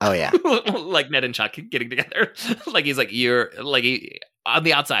this. Oh yeah, like Ned and Chuck getting together. Like he's like on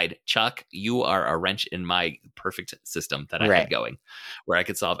the outside, Chuck, you are a wrench in my perfect system that I had going, where I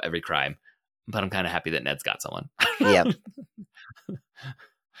could solve every crime. But I'm kind of happy that Ned's got someone. Yep.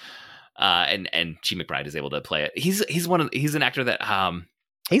 And Chi McBride is able to play it. He's an actor that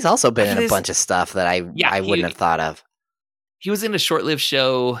he's also been in a bunch of stuff that I wouldn't have thought of. He was in a short-lived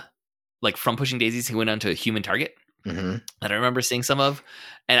show, like from Pushing Daisies. He went on to a Human Target. That I remember seeing some of,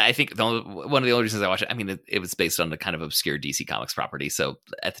 and I think one of the only reasons I watched it, I mean, it was based on the kind of obscure DC Comics property. So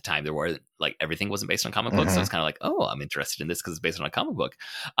at the time, there were like everything wasn't based on comic books, so it's kind of like, oh, I'm interested in this because it's based on a comic book.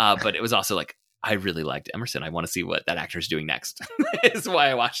 But it was also like I really liked Emerson. I want to see what that actor is doing next. Is why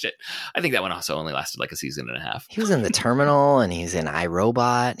I watched it. I think that one also only lasted like a season and a half. He was in The Terminal, and he's in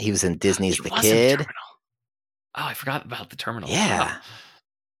iRobot. He was in Disney's The Kid. Oh, I forgot about The Terminal. Yeah, wow.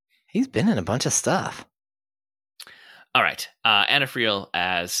 He's been in a bunch of stuff. All right. Anna Friel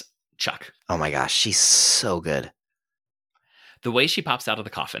as Chuck. Oh my gosh, she's so good. The way she pops out of the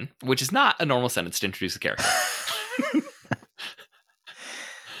coffin, which is not a normal sentence to introduce a character.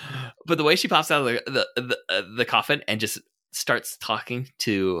 But the way she pops out of the coffin and just starts talking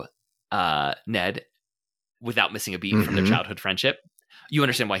to Ned without missing a beat from their childhood friendship, you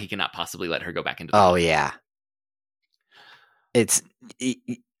understand why he cannot possibly let her go back into the coffin. Yeah.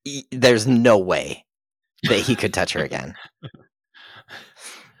 There's no way that he could touch her again.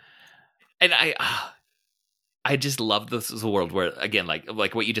 And I just love this as a world where, again,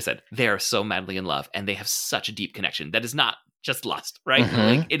 like what you just said, they are so madly in love and they have such a deep connection that is not just lust, right?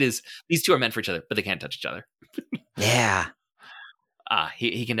 Like it is, these two are meant for each other, but they can't touch each other. Yeah.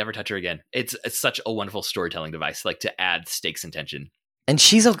 He can never touch her again. It's such a wonderful storytelling device, like to add stakes and tension. And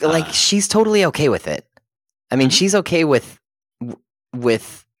she's she's totally okay with it. I mean, she's okay with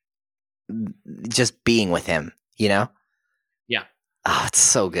just being with him, Yeah. Oh, it's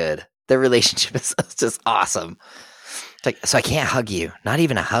so good. Their relationship is just awesome. It's like, so I can't hug you. Not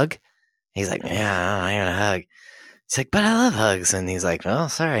even a hug? He's like, yeah, I'm not even a hug. He's like, but I love hugs. And he's like, oh,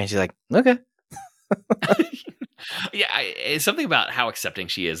 sorry. And she's like, okay. Yeah, it's something about how accepting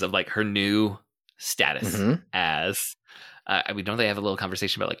she is of like her new status as don't they have a little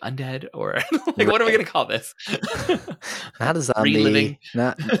conversation about like undead or like what are we gonna call this? Not a zombie. Reliving.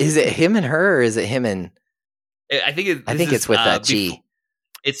 Is it him and her, or is it him and? I think it's with Chi.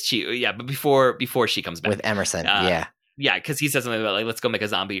 It's Chi, yeah, but before she comes back with Emerson, yeah, because he says something about like let's go make a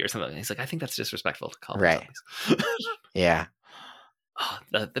zombie or something. He's like, I think that's disrespectful to call them zombies. Yeah. Oh,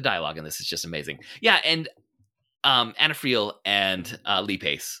 the dialogue in this is just amazing. Yeah, and Anna Friel and Lee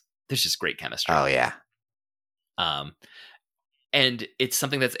Pace, there's just great chemistry. Oh yeah. And it's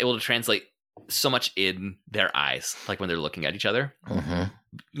something that's able to translate so much in their eyes, like when they're looking at each other. Mm-hmm.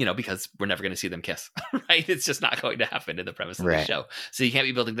 Because we're never going to see them kiss, right? It's just not going to happen in the premise of the show. So you can't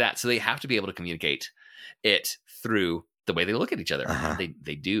be building that. So they have to be able to communicate it through the way they look at each other.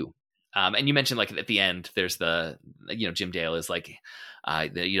 They do. And you mentioned like at the end, there's the, Jim Dale is like,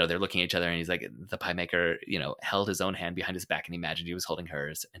 they're looking at each other and he's like, the pie maker, held his own hand behind his back and he imagined he was holding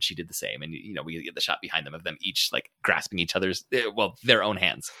hers and she did the same. And, we get the shot behind them of them each like grasping each other's, their own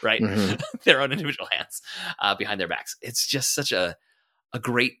hands, right? Mm-hmm. Their own individual hands behind their backs. It's just such a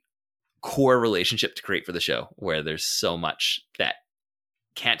great core relationship to create for the show where there's so much that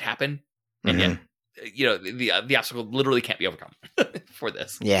can't happen. And yet, the obstacle literally can't be overcome for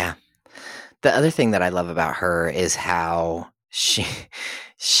this. Yeah. The other thing that I love about her is how she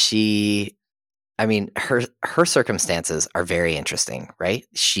I mean, her circumstances are very interesting, right?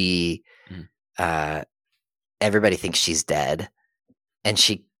 She, everybody thinks she's dead, and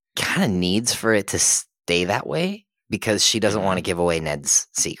she kind of needs for it to stay that way because she doesn't want to give away Ned's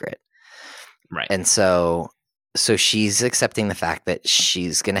secret. Right. And so she's accepting the fact that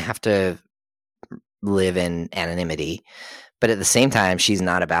she's going to have to live in anonymity, but at the same time, she's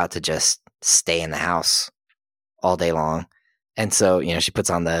not about to just stay in the house all day long. And so, she puts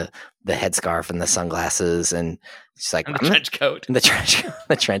on the headscarf and the sunglasses, and she's like, and the trench coat. The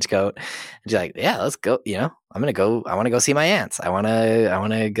trench coat. And she's like, yeah, let's go. I want to go see my aunts. I want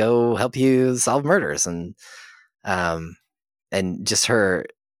to go help you solve murders. And just her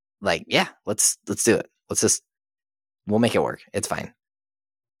like, yeah, let's do it. We'll make it work. It's fine.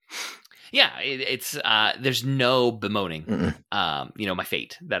 Yeah, it's there's no bemoaning, my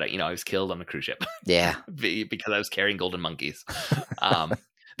fate that I was killed on a cruise ship. Yeah, because I was carrying golden monkeys.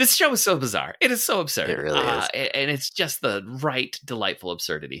 This show is so bizarre. It is so absurd. It really is, and it's just the right delightful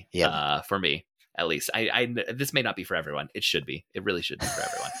absurdity. For me, at least. I this may not be for everyone. It should be. It really should be for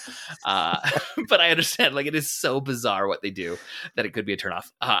everyone. But I understand. Like, it is so bizarre what they do that it could be a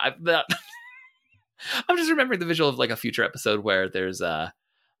turnoff. I'm just remembering the visual of like a future episode where there's an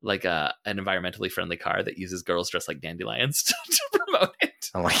environmentally friendly car that uses girls dressed like dandelions to promote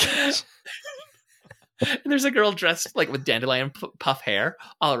it. Oh my gosh. And there's a girl dressed like with dandelion puff hair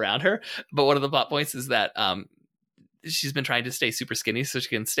all around her. But one of the plot points is that she's been trying to stay super skinny so she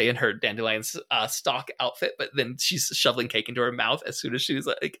can stay in her dandelion stock outfit. But then she's shoveling cake into her mouth as soon as she's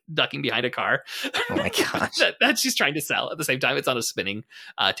like ducking behind a car. Oh my gosh. that she's trying to sell. At the same time, it's on a spinning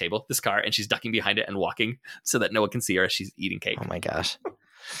table, this car, and she's ducking behind it and walking so that no one can see her as she's eating cake. Oh my gosh.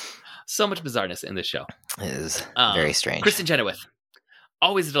 So much bizarreness in this show. It is very strange. Kristen Chenoweth,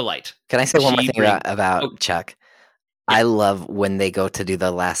 always a delight. Can I say one more thing about Chuck? Yeah. I love when they go to do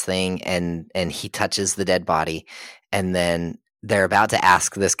the last thing and he touches the dead body, and then they're about to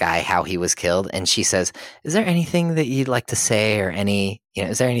ask this guy how he was killed, and she says, "Is there anything that you'd like to say, or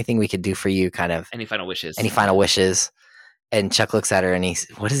is there anything we could do for you? Kind of any final wishes? Any final wishes?" And Chuck looks at her and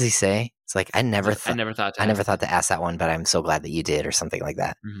what does he say? It's like, I never thought to ask that one, but I'm so glad that you did, or something like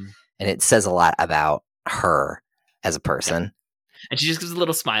that. Mm-hmm. And it says a lot about her as a person. Yeah. And she just gives a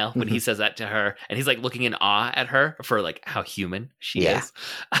little smile when he says that to her. And he's like looking in awe at her for like how human she is.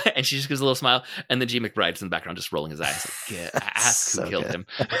 And she just gives a little smile. And then G. McBride's in the background just rolling his eyes. Like, ask who killed him.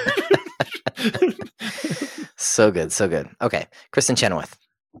 So good. So good. Okay. Kristen Chenoweth.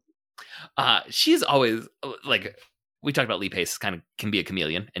 She's always like, we talked about Lee Pace can be a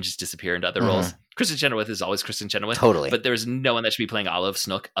chameleon and just disappear into other roles. Kristen Chenoweth is always Kristen Chenoweth. Totally. But there's no one that should be playing Olive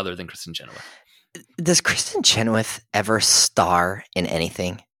Snook other than Kristen Chenoweth. Does Kristen Chenoweth ever star in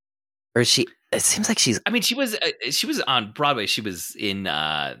anything? Or is she? It seems like she's. I mean, she was on Broadway. She was in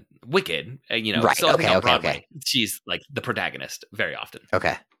Wicked. Right. So on Broadway, she's like the protagonist very often.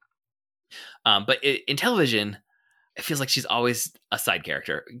 Okay. But in television, it feels like she's always a side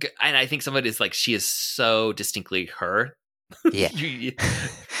character, and I think some of it is like she is so distinctly her. Yeah.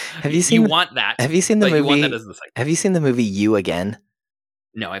 Have you seen? You want that? Have you seen the movie? You want that as the side. Have you seen the movie You Again?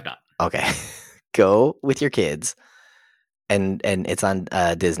 No, I've not. Okay. Go with your kids, and it's on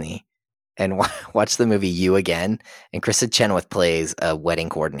Disney, and watch the movie You Again. And Kristen Chenoweth plays a wedding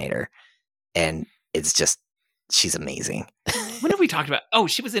coordinator, and it's just, she's amazing. When have we talked about? Oh,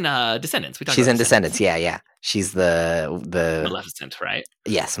 she was in Descendants. She's in Descendants. Yeah. She's the Maleficent, right?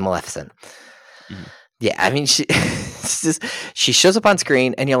 Yes, Maleficent. Mm-hmm. Yeah, I mean, she shows up on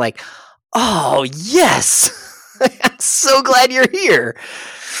screen, and you're like, oh yes, I'm so glad you're here.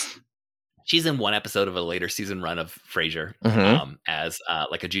 She's in one episode of a later season run of Frasier as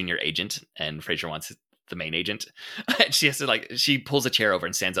like a junior agent, and Frasier wants the main agent. She has to she pulls a chair over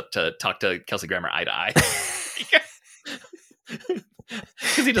and stands up to talk to Kelsey Grammer eye to eye.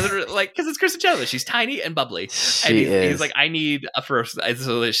 Because he doesn't because it's Kristen Chenoweth. She's tiny and bubbly. He's like, I need a first.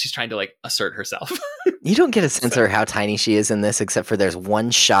 So she's trying to assert herself. You don't get a sense of how tiny she is in this, except for there's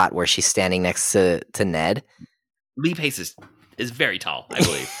one shot where she's standing next to Ned. Lee Pace is very tall, I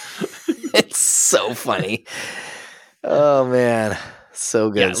believe. It's so funny. Oh man, so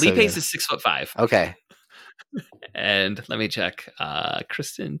good. Yeah, Lee Pace is 6'5". Okay. And let me check.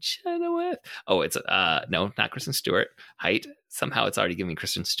 Kristen Chenoweth. Oh, it's no, not Kristen Stewart. Height. Somehow it's already giving me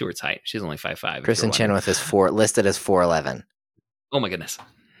Kristen Stewart's height. She's only 5'5". Kristen Chenoweth is listed as 4'11". Oh my goodness.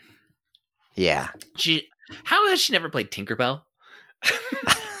 Yeah. How has she never played Tinkerbell?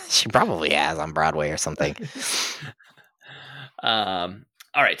 She probably has on Broadway or something. All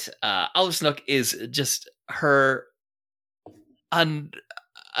right. Olive Snook is just her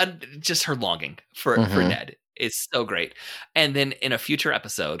just her longing for Ned is so great. And then in a future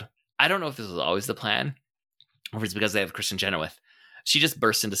episode, I don't know if this was always the plan or if it's because they have Kristen Chenoweth. She just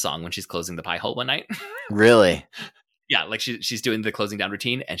bursts into song when she's closing the pie hole one night. Really? Yeah, she's doing the closing down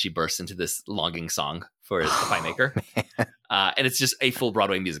routine, and she bursts into this longing song for the pie maker. And it's just a full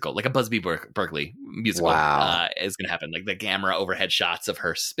Broadway musical, like a Busby Berkeley musical. Wow. Is going to happen. Like the camera overhead shots of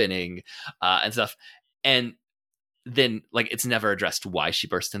her spinning and stuff. And then it's never addressed why she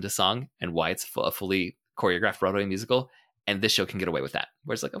burst into song and why it's a fully choreographed Broadway musical. And this show can get away with that.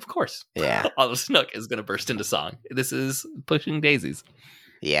 Where it's of course. Yeah. Olive Snook is going to burst into song. This is Pushing Daisies.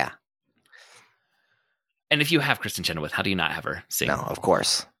 Yeah. And if you have Kristen Chenoweth, how do you not have her sing? No, of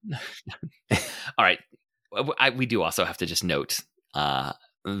course. All right. We do also have to just note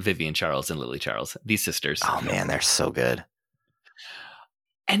Vivian Charles and Lily Charles, these sisters. Oh, man, they're so good.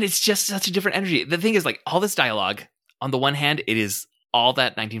 And it's just such a different energy. The thing is, all this dialogue, on the one hand, it is all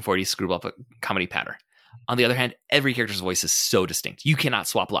that 1940s screwball comedy patter. On the other hand, every character's voice is so distinct. You cannot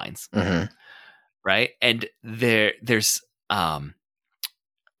swap lines. Mm-hmm. Right? And there's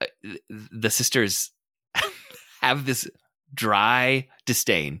the sisters have this dry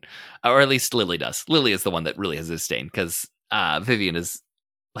disdain, or at least Lily does. Lily is the one that really has disdain because Vivian is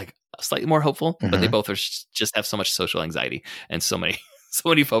slightly more hopeful, but they both just have so much social anxiety and so many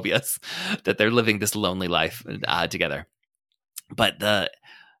phobias that they're living this lonely life together. But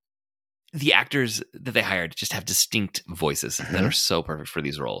the actors that they hired just have distinct voices that are so perfect for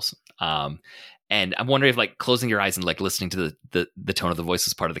these roles. And I'm wondering if closing your eyes and listening to the tone of the voice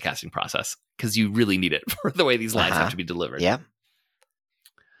is part of the casting process, because you really need it for the way these lines have to be delivered. Yeah.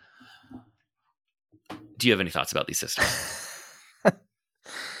 Do you have any thoughts about these sisters?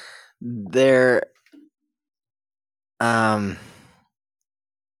 They're I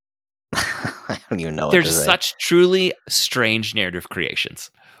don't even know. They're such truly strange narrative creations.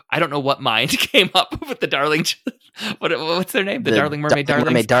 I don't know what mind came up with the darling. What's their name? The Darling Mermaid Darlings.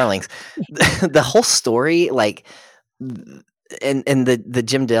 Mermaid Darlings. The whole story, and the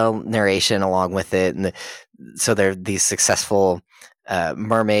Jim Dale narration along with it, and so they're these successful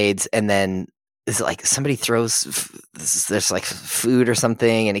mermaids, and then it's somebody throws there's food or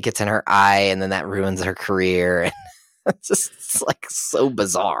something, and it gets in her eye, and then that ruins her career. It's so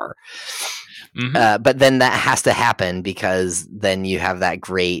bizarre. Mm-hmm. But then that has to happen because then you have that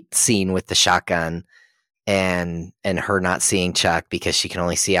great scene with the shotgun and her not seeing Chuck because she can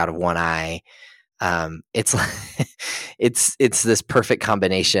only see out of one eye. It's it's this perfect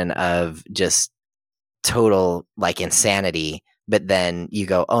combination of just total insanity, but then you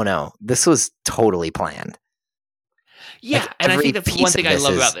go, oh no, this was totally planned. Yeah, and I think that's one thing I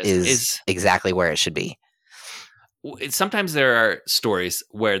love about this is exactly where it should be. Sometimes there are stories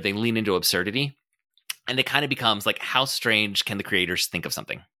where they lean into absurdity, and it kind of becomes how strange can the creators think of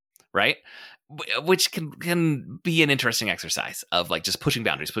something, right? Which can be an interesting exercise of just pushing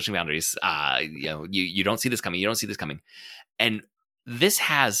boundaries. You don't see this coming. You don't see this coming. And this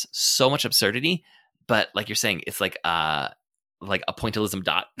has so much absurdity, but like you're saying, it's like a pointillism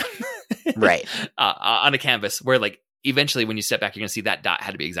dot, right, on a canvas where eventually when you step back, you're going to see that dot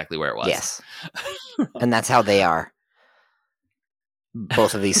had to be exactly where it was. Yes. And that's how they are.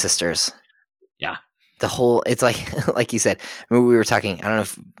 Both of these sisters. Yeah. The whole, it's like you said, we were talking,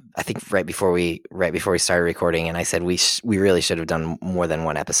 I think right before we started recording, and I said we really should have done more than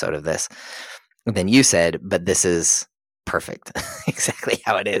one episode of this. And then you said, but this is perfect, exactly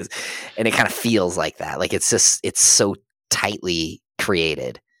how it is, and it kind of feels like that. Like it's so tightly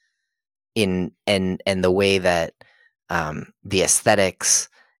created in and the way that the aesthetics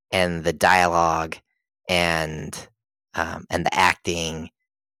and the dialogue and the acting,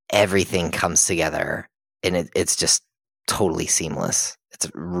 everything comes together, and it's just totally seamless. It's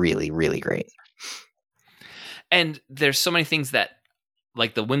really, really great. And there's so many things that,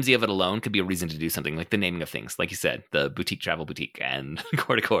 like, the whimsy of it alone could be a reason to do something, like the naming of things, like you said, the boutique travel boutique and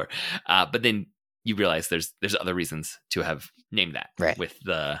core to core. But then you realize there's other reasons to have named that, right, with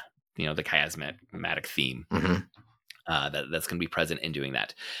the the chiasmatic theme that's going to be present in doing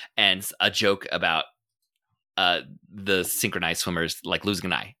that, and a joke about the synchronized swimmers like losing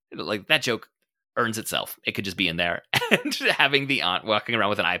an eye, like that joke earns itself. It could just be in there, and having the aunt walking around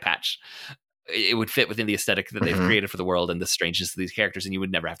with an eye patch, it would fit within the aesthetic that they've created for the world and the strangeness of these characters, and you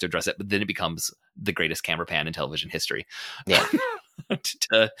would never have to address it. But then it becomes the greatest camera pan in television history. Yeah.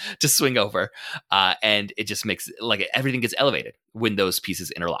 to swing over, and it just makes, like, everything gets elevated when those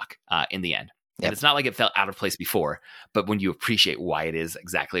pieces interlock in the end. Yep. And it's not like it felt out of place before, but when you appreciate why it is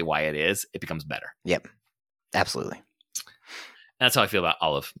exactly why it is, it becomes better. Yep, absolutely. That's how I feel about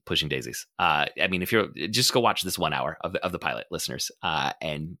all of Pushing Daisies. I mean, if you're just go watch this 1 hour of the pilot, listeners,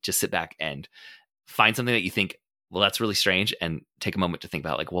 and just sit back and find something that you think, well, that's really strange, and take a moment to think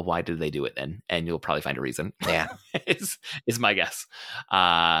about, like, well, why did they do it then? And you'll probably find a reason. Yeah, is my guess.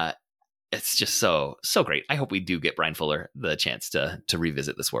 It's just so great. I hope we do get Brian Fuller the chance to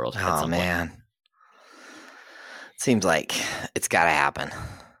revisit this world. Oh man, seems like it's got to happen.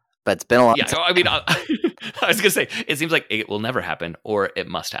 But it's been a long time. I mean, I was going to say, it seems like it will never happen, or it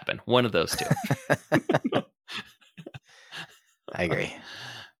must happen. One of those two. I agree.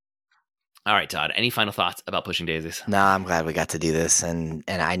 All right, Todd, any final thoughts about Pushing Daisies? No, I'm glad we got to do this. And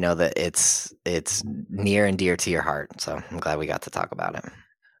I know that it's near and dear to your heart. So I'm glad we got to talk about it.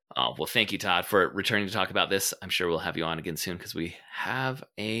 Oh, well, thank you, Todd, for returning to talk about this. I'm sure we'll have you on again soon, because we have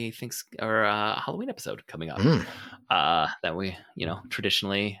a Halloween episode coming up that we,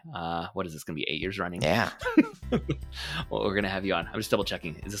 traditionally, what is this going to be, 8 years running? Yeah. Well, we're going to have you on. I'm just double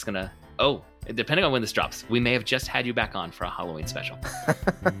checking. Is this going to, depending on when this drops, we may have just had you back on for a Halloween special.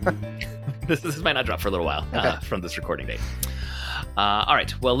 This might not drop for a little while from this recording date. All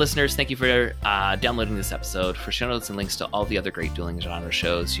right. Well, listeners, thank you for downloading this episode. For show notes and links to all the other great dueling genre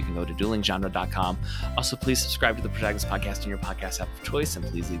shows, you can go to duelinggenre.com. Also, please subscribe to the Protagonist Podcast in your podcast app of choice, and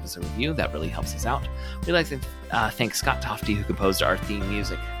please leave us a review. That really helps us out. We'd like to thank Scott Tofty, who composed our theme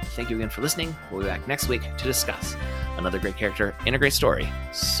music. Thank you again for listening. We'll be back next week to discuss another great character in a great story.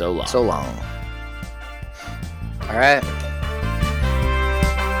 So long. So long. All right.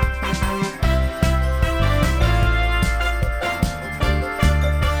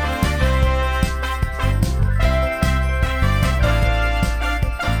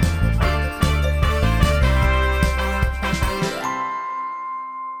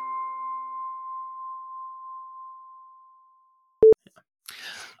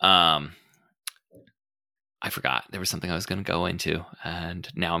 I forgot there was something I was going to go into, and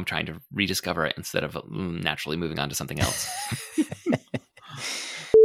now I'm trying to rediscover it instead of naturally moving on to something else.